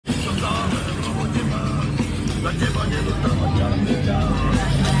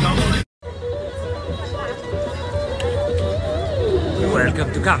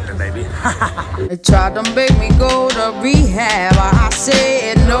to Camden, baby. They tried to make me go to rehab. I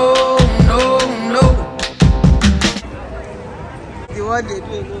said no, no, no. The one they do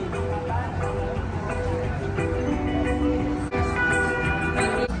alone.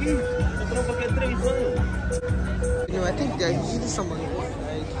 You know, I think there's usually someone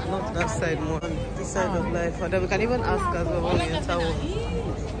like not that side more, on this side of life. And then we can even ask as well when we enter one.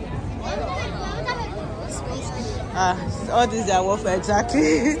 All these are warfare,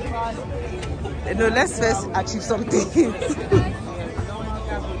 exactly. No, let's first achieve something.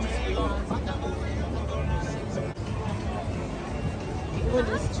 What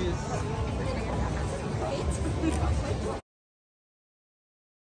is juice?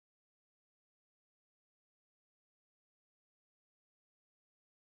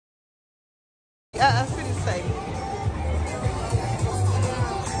 Yeah, I'm pretty excited.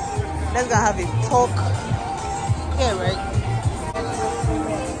 Let's go have a talk. Yeah, right.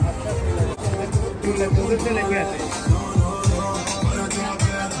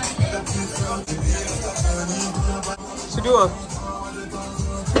 Should do what?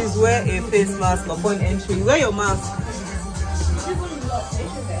 Please wear a face mask upon entry. Wear your mask.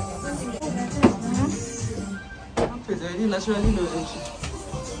 Please, already naturally no entry.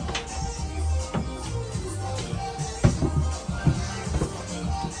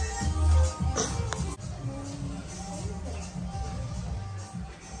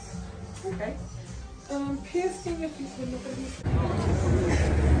 Okay. Piercing if you can look at this.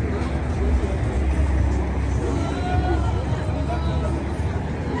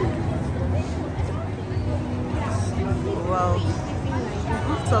 Wow.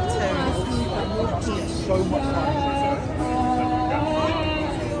 Top terrace. So much fun.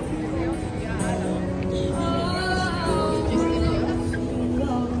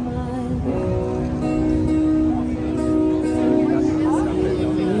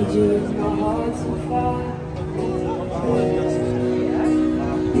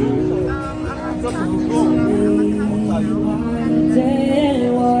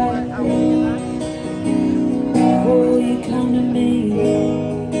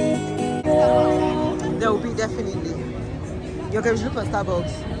 There will be definitely. You can look for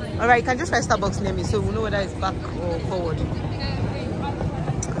Starbucks. Alright, you can just try Starbucks near me so we'll know whether it's back or forward. I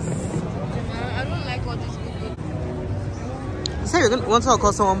don't like all this people. You say you're going to want to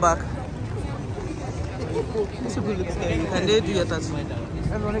call someone back? These people look scary. Can they do your tattoo?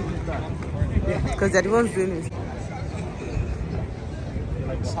 Because they're the ones doing it.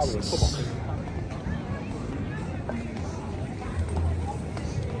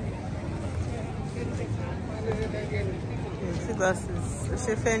 See glasses.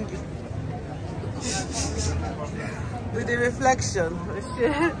 She Fendi. With the reflection.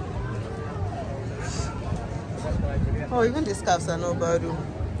 Oh, even the scarves are not bad.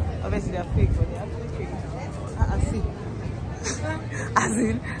 Obviously they're fake, but they're actually fake. See. As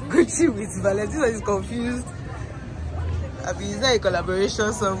in, Gucci with Valentino is confused. I mean, is there a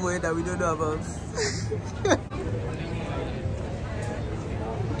collaboration somewhere that we don't know about?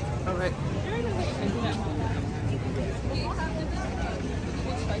 Alright.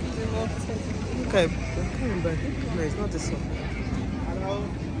 Okay, I'm coming back. No, it's not this one.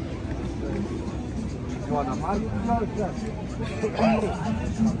 What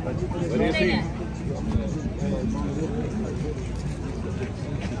do you think?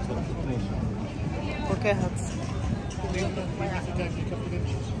 Okay, hats.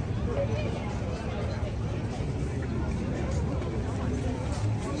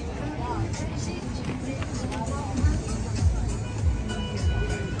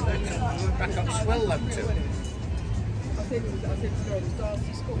 Back up swell them to it.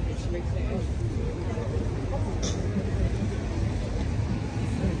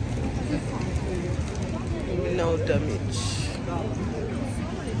 No damage.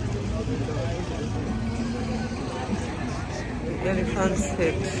 Elephant's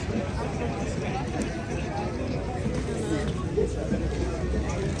head.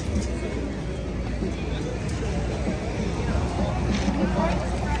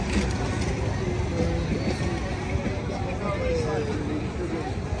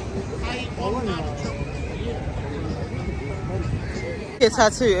 A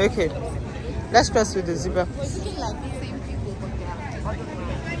tattoo, okay. Let's cross with the zebra. It's looking like the same people, but they are.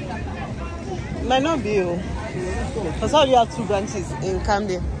 Might not be you. Because how do you have two branches in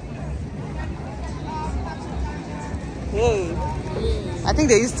Camden? Hey. I think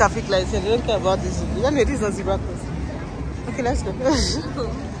they use traffic lights and they don't care about this. Anyway, this is not zebra cross. Okay, let's go.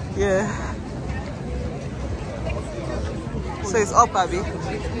 Yeah. So it's up, Abby.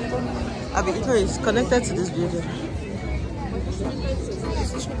 Abby, it is connected to this building.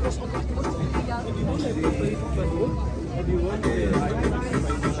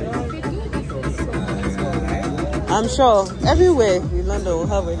 I'm sure everywhere in London will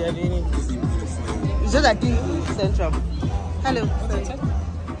have what they're doing it. It's just like in Central. Hello.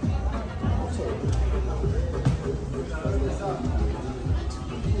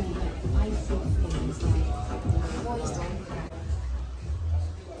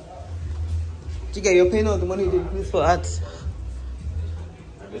 Did you get your paying all the money you did use for ads?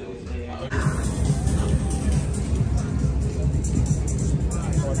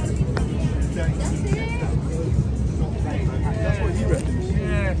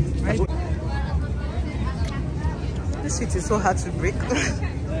 This shit is so hard to break. I've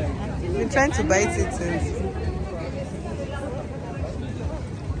been trying to bite it since.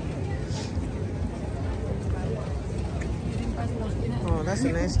 Oh, that's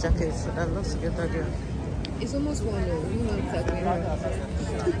a nice jacket. So that looks good. That girl. It's almost 1 hour. You know exactly.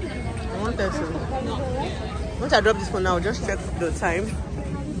 I wanted to. Once I drop this phone now, I'll just check the time.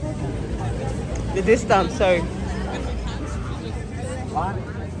 The distance, sorry.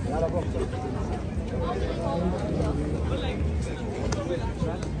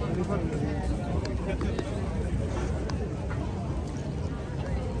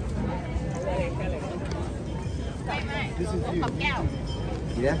 This is you.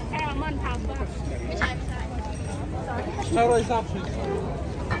 Yeah?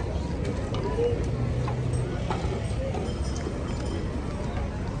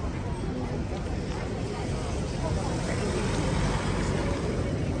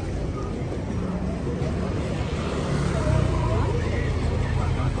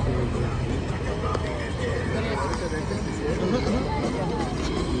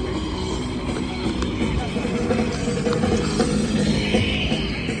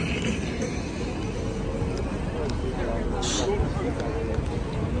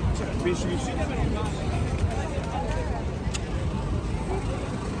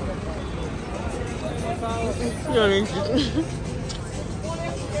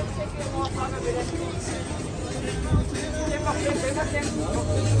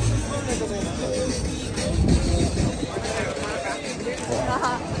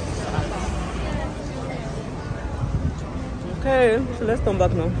 Okay, so let's come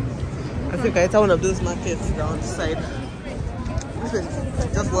back now. I think I saw one of those markets down the side. This is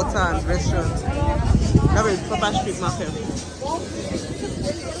just water and restaurants. That is proper street market.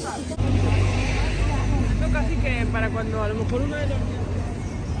 Casi que para cuando a lo mejor uno de los...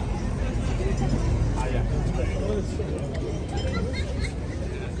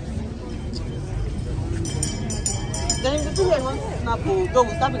 Then the two one snap go we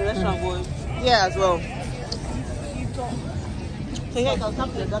start in the restaurant going. Yeah, as well. So yeah, you can snap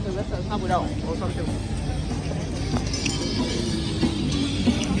the restaurant snap without or something.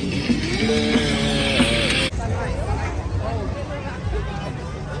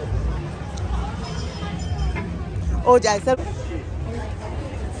 Oh, ya está.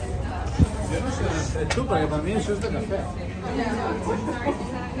 Tú, porque para mí eso es de café.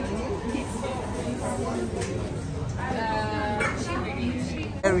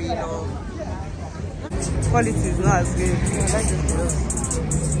 Very, you know, quality is not as good. I like this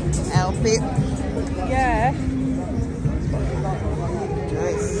outfit. Yeah.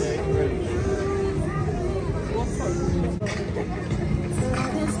 Nice.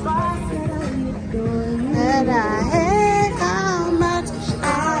 And I hate how much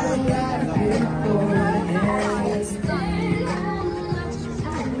I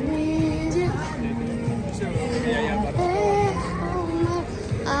need you. Hey, how much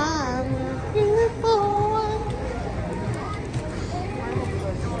I'm beautiful.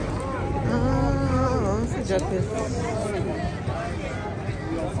 Oh, what's the jacket?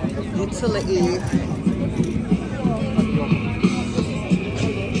 Utility.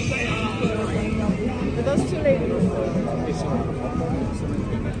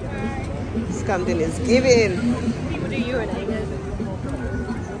 Camden is giving. People do urinate.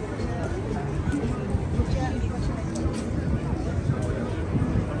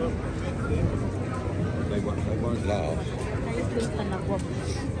 They won't laugh.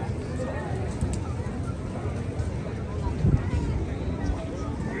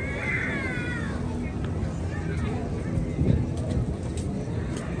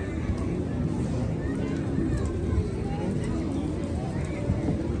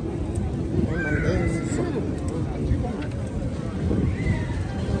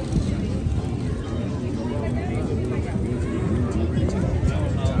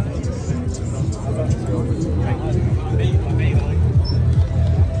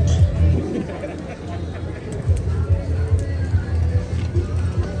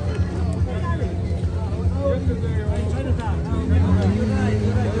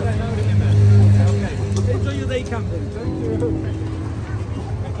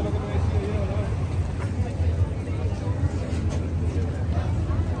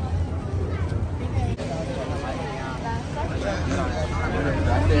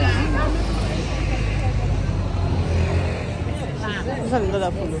 This one is not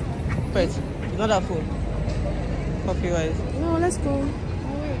that full. Wait, it's not that full. Coffee wise. No, let's go.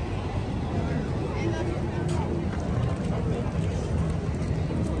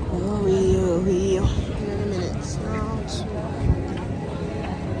 Oh, we 11 minutes now.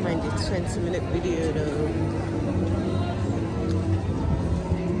 Mind the 20-minute video though.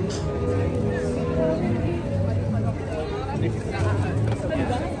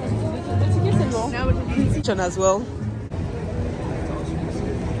 Kitchen as well.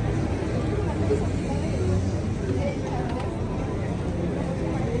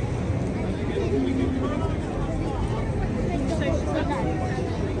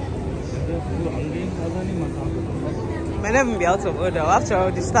 May never be out of order. After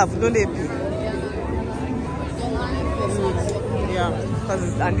all the stuff, don't they pay? Yeah, because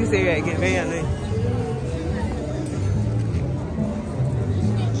it's in this area again, very annoying.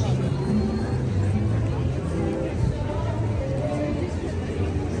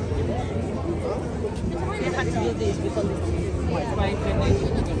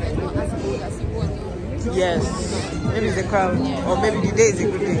 Yes, maybe it's a crowd, or maybe the day is a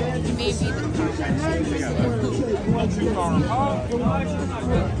good day. Maybe the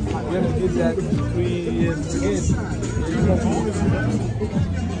We have to do that 3 years again.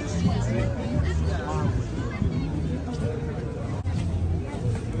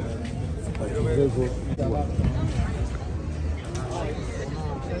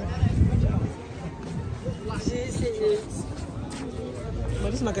 But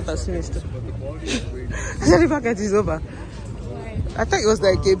this market has finished. The market is over. I thought it was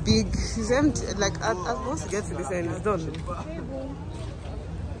like a big, it's empty, like once you get to this end, it's done. I've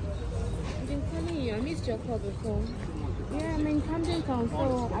been telling you, I missed your call before. Yeah, I'm in Camden Town,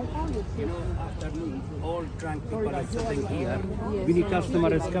 so I found it here. All drunk people are sitting here. We need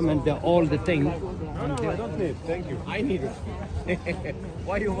customers come and all the thing. No, I don't need. Thank you. I need it.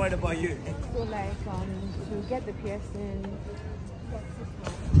 Why are you worried about you? So like, to get the piercing.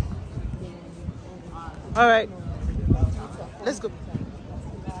 All right, let's go.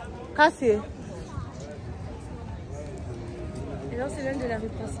 Cassie. Et là, c'est l'un de la rue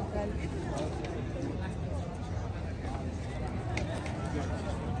principale.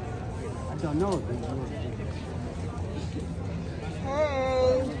 I don't know.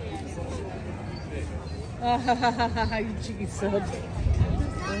 Hey. You cheeky son.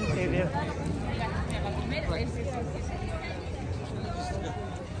 Okay, yeah.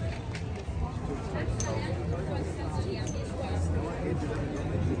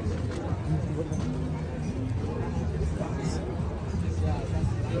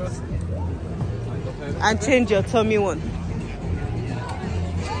 And change your tummy one.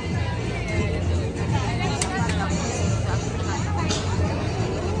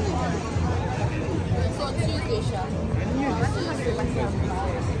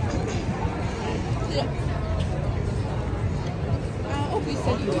 Yeah.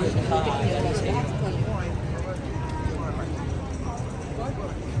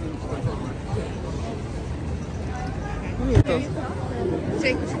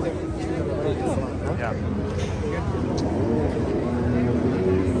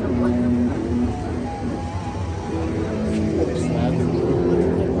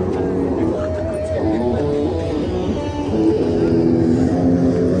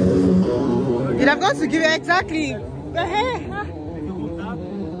 You'd have got to give it exactly. The hair.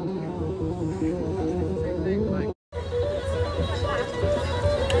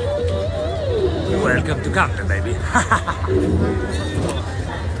 Welcome to Camden, baby.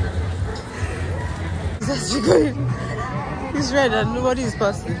 That's good. He's red and nobody is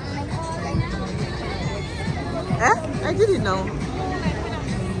passing. Eh? I did it now.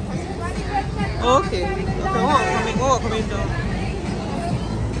 Oh, okay. Okay, coming down.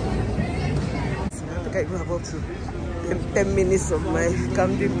 I think I go about to 10 minutes of my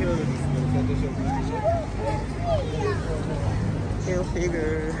Camden period. You'll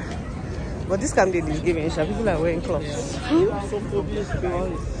figure. But this Camden is giving shop. People are wearing clothes.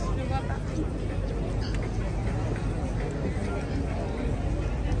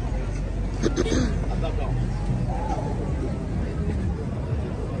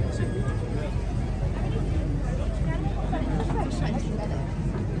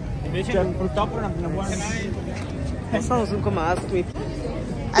 Someone will come and ask me.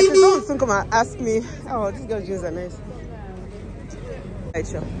 I said someone will come and ask me. Oh, these girls' jeans are nice. Right,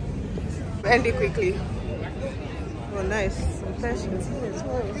 sure. End it quickly. Oh, nice. Some fashions here as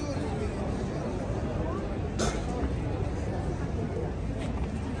well.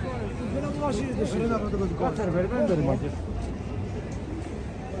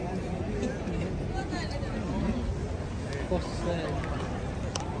 costs there.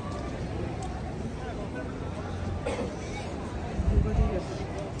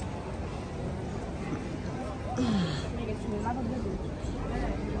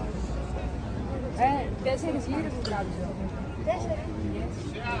 Deze is hier de vrouw. Deze?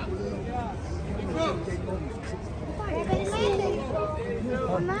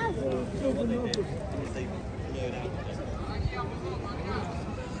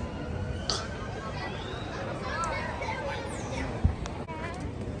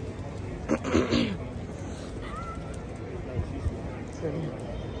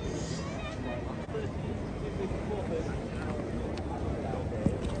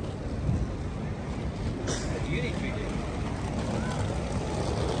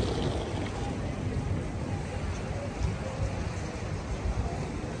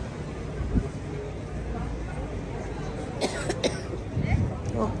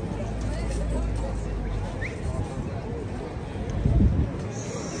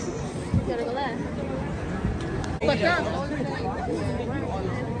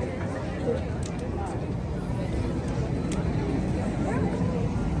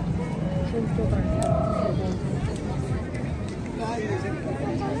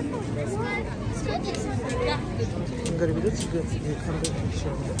 I'm gonna be looking good. You come back and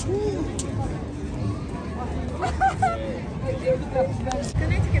show me.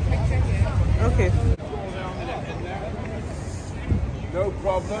 Can I take a picture here? Okay. No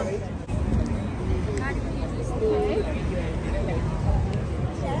problem.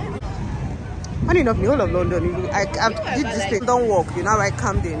 Funny enough, the whole of London, I did this thing. Don't walk, you know, right?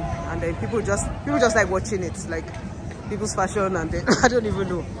 Camden, and then people just like watching it, like people's fashion, and then I don't even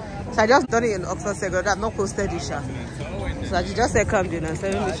know. So I just done it in Oxford Circle. I've not posted it, so I just said Camden and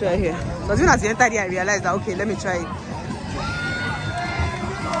said, let me try here. So as soon as I entered here, I realized that okay, let me try it.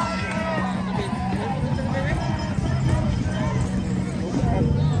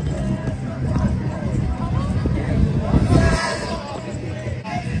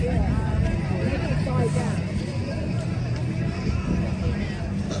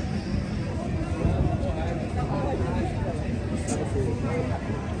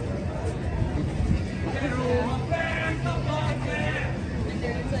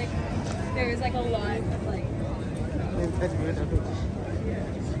 There's like a lot of like.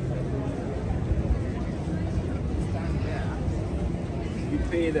 You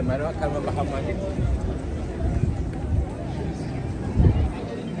pay them, I don't can't remember how much.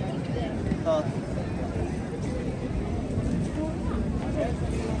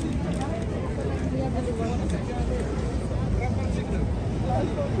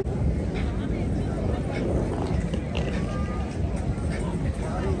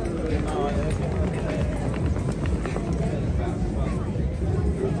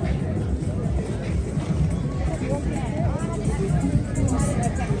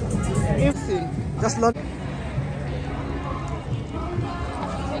 Just not.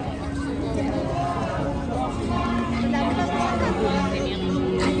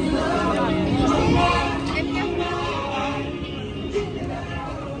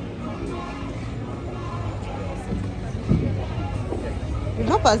 You've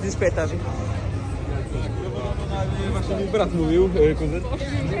not passed this pet, have you? Mój brat mówił, kozet.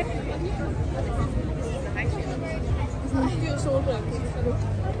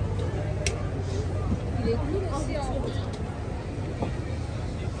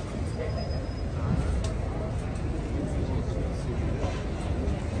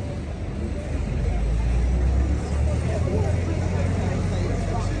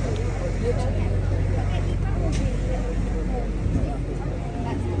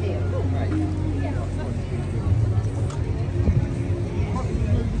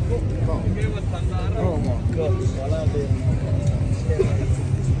 Oh my God,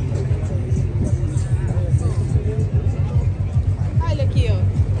 Hi, look here.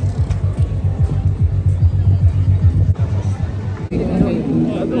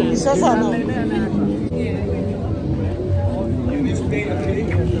 It's just now.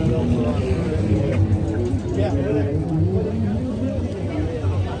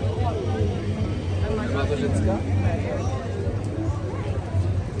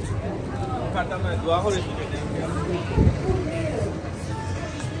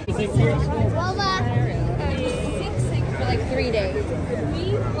 For like 3 days.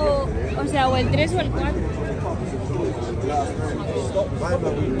 O sea, o el 3 o el 4.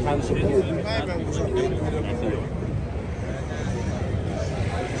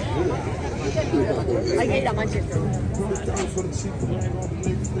 I hate that Manchester.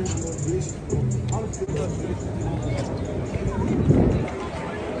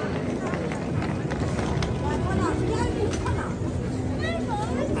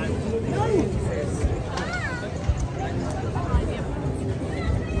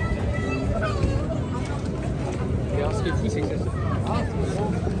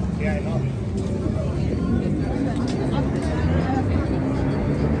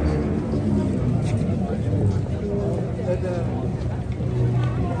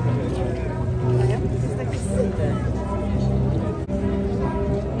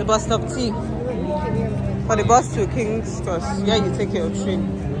 The bus stop T. For the bus to King's Cross. Yeah, you take your train.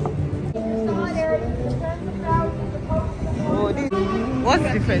 Oh, this. What's the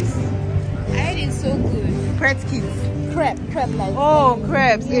difference? I heard it's so good. Crepe kids. Crepe like. Oh,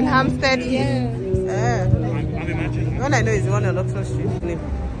 crepes in Hampstead. Yeah. One I know is the one on Oxford Street.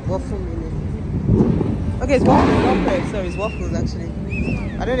 Waffle mini. Okay, it's waffles, not crepes. Sorry, it's waffles actually.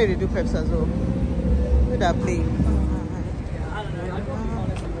 I don't know if they do crepes as well. Look at that plane.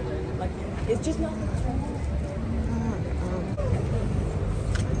 It's just not.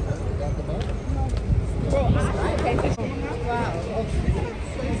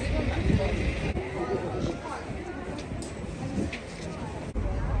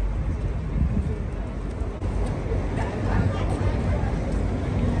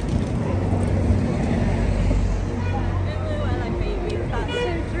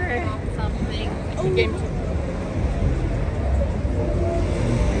 Game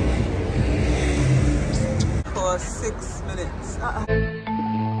for 6 minutes.